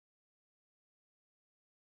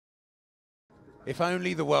If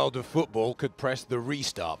only the world of football could press the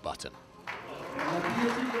restart button.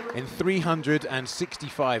 In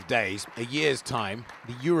 365 days, a year's time,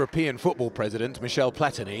 the European football president, Michel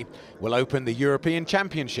Platini, will open the European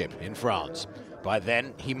Championship in France. By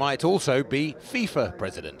then, he might also be FIFA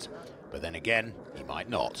president. But then again, he might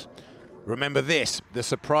not. Remember this, the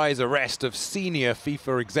surprise arrest of senior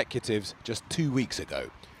FIFA executives just 2 weeks ago.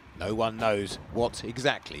 No one knows what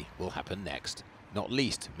exactly will happen next, not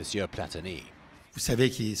least Monsieur Platini.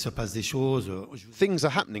 Things are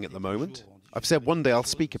happening at the moment. I've said one day I'll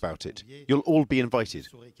speak about it. You'll all be invited.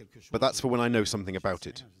 But that's for when I know something about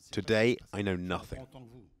it. Today, I know nothing.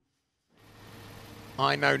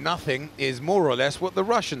 I know nothing is more or less what the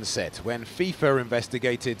Russians said when FIFA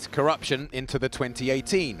investigated corruption into the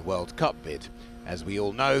 2018 World Cup bid. As we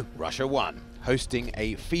all know, Russia won, hosting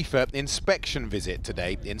a FIFA inspection visit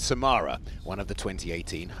today in Samara, one of the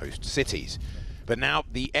 2018 host cities. But now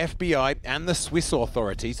the FBI and the Swiss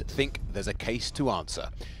authorities think there's a case to answer.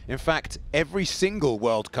 In fact, every single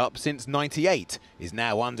World Cup since '98 is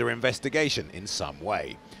now under investigation in some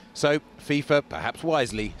way. So FIFA, perhaps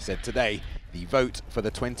wisely, said today the vote for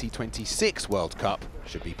the 2026 World Cup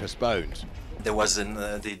should be postponed. There was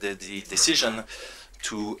the decision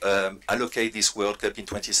to allocate this World Cup in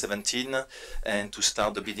 2017 and to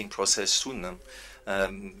start the bidding process soon.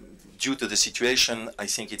 Due to the situation, I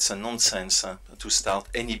think it's a nonsense to start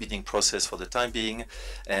any bidding process for the time being,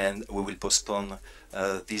 and we will postpone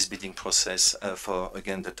this bidding process for,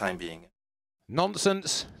 again, the time being.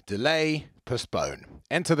 Nonsense, delay, postpone.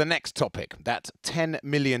 Enter the next topic, that $10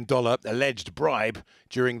 million alleged bribe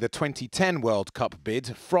during the 2010 World Cup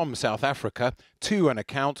bid from South Africa to an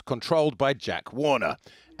account controlled by Jack Warner,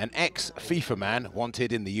 an ex-FIFA man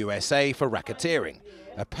wanted in the USA for racketeering,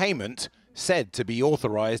 a payment said to be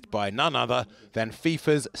authorized by none other than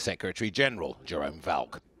FIFA's Secretary General, Jerome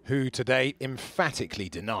Valcke, who today emphatically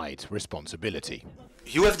denied responsibility.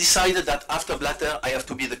 You have decided that after Blatter I have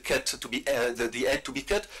to be the head to be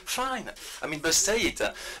cut? Fine. I mean, but say it.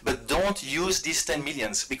 But don't use these 10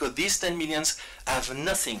 millions, because these 10 millions have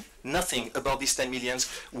nothing about these 10 millions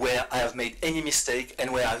where I have made any mistake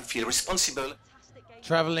and where I feel responsible.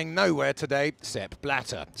 Travelling nowhere today, Sepp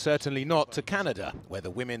Blatter. Certainly not to Canada, where the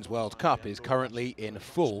Women's World Cup is currently in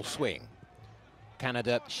full swing.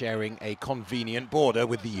 Canada sharing a convenient border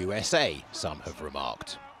with the USA, some have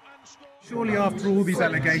remarked. Surely after all these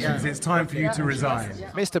allegations, it's time for you to resign.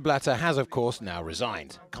 Mr. Blatter has, of course, now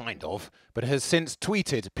resigned, kind of, but has since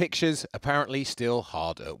tweeted pictures apparently still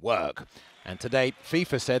hard at work. And today,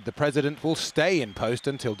 FIFA said the president will stay in post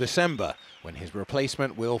until December, when his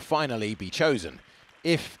replacement will finally be chosen,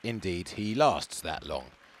 if indeed he lasts that long.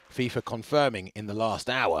 FIFA confirming in the last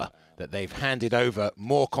hour that they've handed over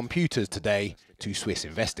more computers today to Swiss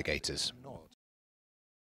investigators.